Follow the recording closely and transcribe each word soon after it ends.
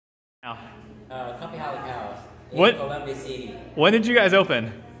Coffeeholic House in What? Colombia City When did you guys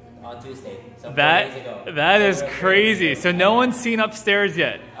open? on Tuesday. So 4 That days ago. that is So crazy. So no one's seen upstairs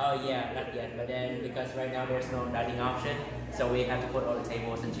yet. Oh yeah, not yet. But then because right now there's no dining option, so we have to put all the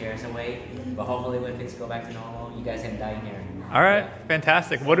tables and chairs away. But hopefully when things go back to normal, you guys can dine here. All right,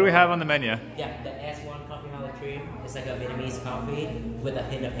 fantastic. What do we have on the menu? Yeah, the S1 Coffeeholic cream is like a Vietnamese coffee with a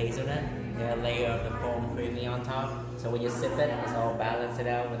hint of hazelnut and a layer of the foam creamy on top. So when you sip it, it's all balanced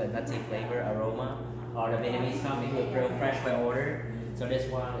out with a nutty flavor aroma. Or the Vietnamese coffee with real fresh by order. So this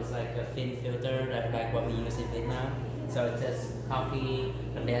one is like a thin filter, like what we use in Vietnam. So it's just coffee,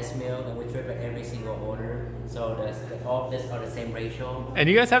 condensed milk, and we drip it every single order. So all of this are the same ratio. And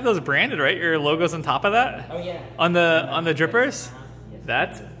you guys have those branded, right? Your logos on top of that? Oh yeah. On the drippers? Yes.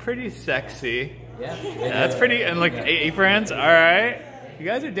 That's pretty sexy. Yeah. That's pretty, and like aprons. All right. You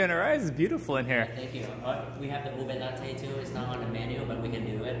guys are doing it right. It's beautiful in here. Thank you. We have the ube latte too. It's not on the menu, but we can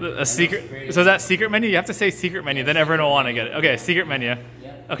do it. A secret. So is that secret menu? You have to say secret menu, then everyone will want to get it. Okay, secret menu.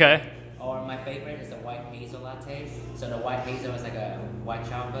 Yep. Okay. Or my favorite is the white hazel latte. So the white hazel is like a white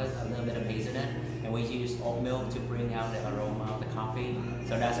chocolate, a little bit of hazelnut, and we use oat milk to bring out the aroma of the coffee.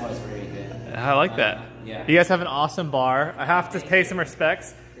 So that's why it's really good. I like that. Yeah. You guys have an awesome bar. I have to pay some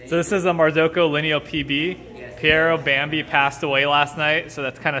respects. So this is a Marzocco Lineo PB. Piero Bambi passed away last night, so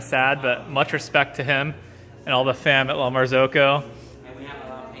that's kind of sad, but much respect to him and all the fam at La Marzocco. And we have a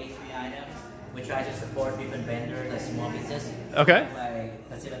lot of pastry items. We try to support different vendors, like small business. Okay. Like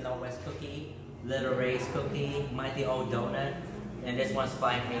Pacific Northwest cookie, Little Ray's cookie, Mighty Old Donut, and this one's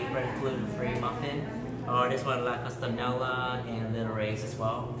Flying Apron gluten-free muffin. Or this one La Castanella and Little Ray's as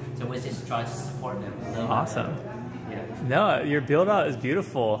well. So we just try to support them. Awesome. Yeah. No, your build out is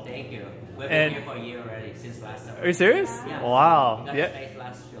beautiful. Thank you. We've been here for a year already, since last summer. Are you serious? Yeah. Wow. We got Yeah. the space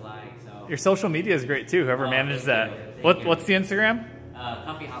last July, so. Your social media is great too, whoever manages that. Thank you. What's the Instagram?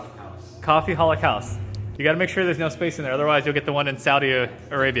 Coffeeholic House. Coffeeholic House. You got to make sure there's no space in there, otherwise you'll get the one in Saudi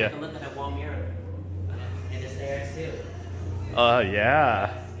Arabia. Take a look at that wall mirror. And the stairs too.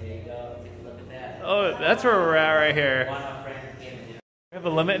 Yeah. There you go. Take a look at that. Oh, that's where we're at right here. One of our friends came to do. We have a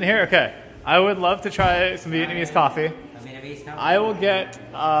limit in here? Okay. I would love to try some Vietnamese coffee. A Vietnamese coffee? I will get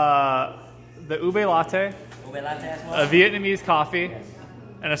the ube latte, Ube latte as well? a Vietnamese coffee,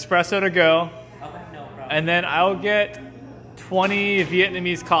 an espresso to go, Okay, no problem. and then I'll get 20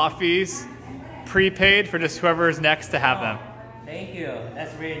 Vietnamese coffees prepaid for just whoever's next to have them. Thank you.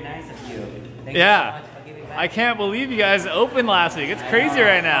 That's really nice of you. Thank Yeah. you so much for giving back. I can't believe you guys opened last week. It's crazy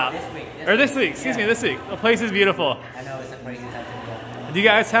right now. This week. Or this week, excuse me, this week. The place is beautiful. I know it's a crazy time to go. Do you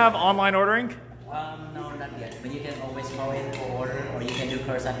guys have online ordering? No, not yet. But you can always call in for order, or you can do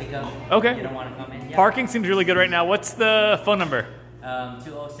curbside pickup. Okay. If you don't want to come in. Yeah. Parking seems really good right now. What's the phone number?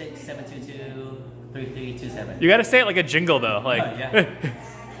 206-722-3327. You gotta say it like a jingle though. Like, Yeah.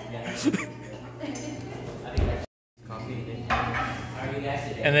 Yeah. I think that's coffee. How are you guys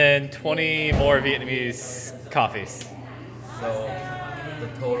today? and then 20 more Vietnamese coffees. So the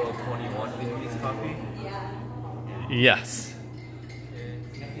total 21 Vietnamese coffee. Yes.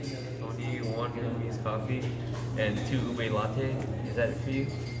 21 Vietnamese coffee and 2 ube latte. Is that it for you?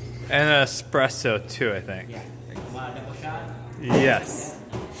 And an espresso too, I think. Yeah. Want a double shot? Yes.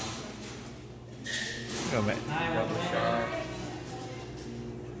 Oh, man. Hi, Double welcome shot.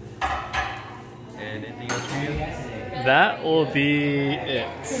 And anything else for in. How are you you? guys today? That will be it.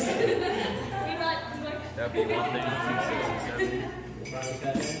 That'd be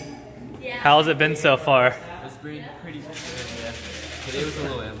 132.67. How's it been so far? It's been pretty good, yeah. Today was a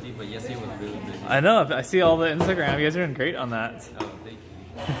little empty, but yesterday was really busy. I know. I see all the Instagram. You guys are doing great on that. Oh, thank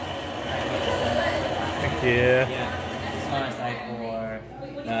you. Thank you. Yeah. This one is like for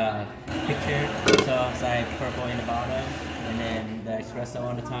picture. So it's like purple in the bottom, and then the espresso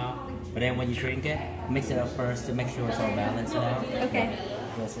on the top. But then when you drink it, mix it up first to make sure it's all balanced out. Okay.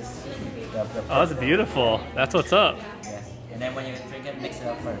 This is Oh, that's beautiful. That's what's up. Yes. And then when you drink it, mix it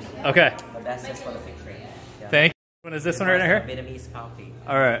up first. Okay. But that's just for the picture. Yeah. Thank you. What is this one right here? Vietnamese coffee.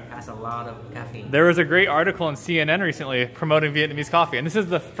 All right. Has a lot of caffeine. There was a great article on CNN recently promoting Vietnamese coffee, and this is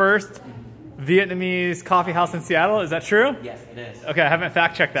the first Vietnamese coffee house in Seattle. Is that true? Yes, it is. Okay, I haven't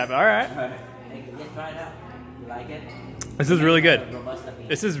fact checked that, but all right. Thank you. Just try it out. You like it? This is really good. Robusta bean.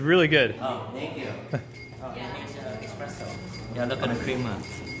 This is really good. Oh, thank you. Oh, and here's espresso. Yeah, look at the creamer.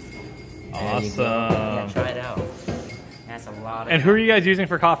 Awesome. Yeah, try it out. That's a lot of. And who are you guys using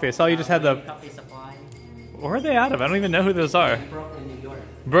for coffee? I saw you just had the. coffee supply. Where are they out of? I don't even know who those are. Brooklyn, New York.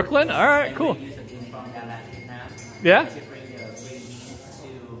 Brooklyn? All right, And cool. we use a bean from Dallas, Vietnam. Yeah? You bring the green beans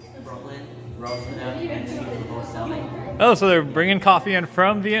to Brooklyn, roast them, and then people selling. Oh, so they're bringing coffee in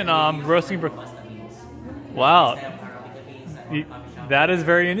from Vietnam, roasting Brooklyn. Robusta beans. Wow. Instead of Arabica beans, like You- coffee shop That is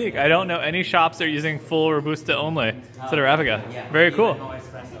very unique. I don't know any shops that are using full Robusta only instead of Arabica. Yeah, Very even cool. no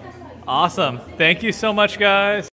espresso. Awesome. Thank you so much, guys.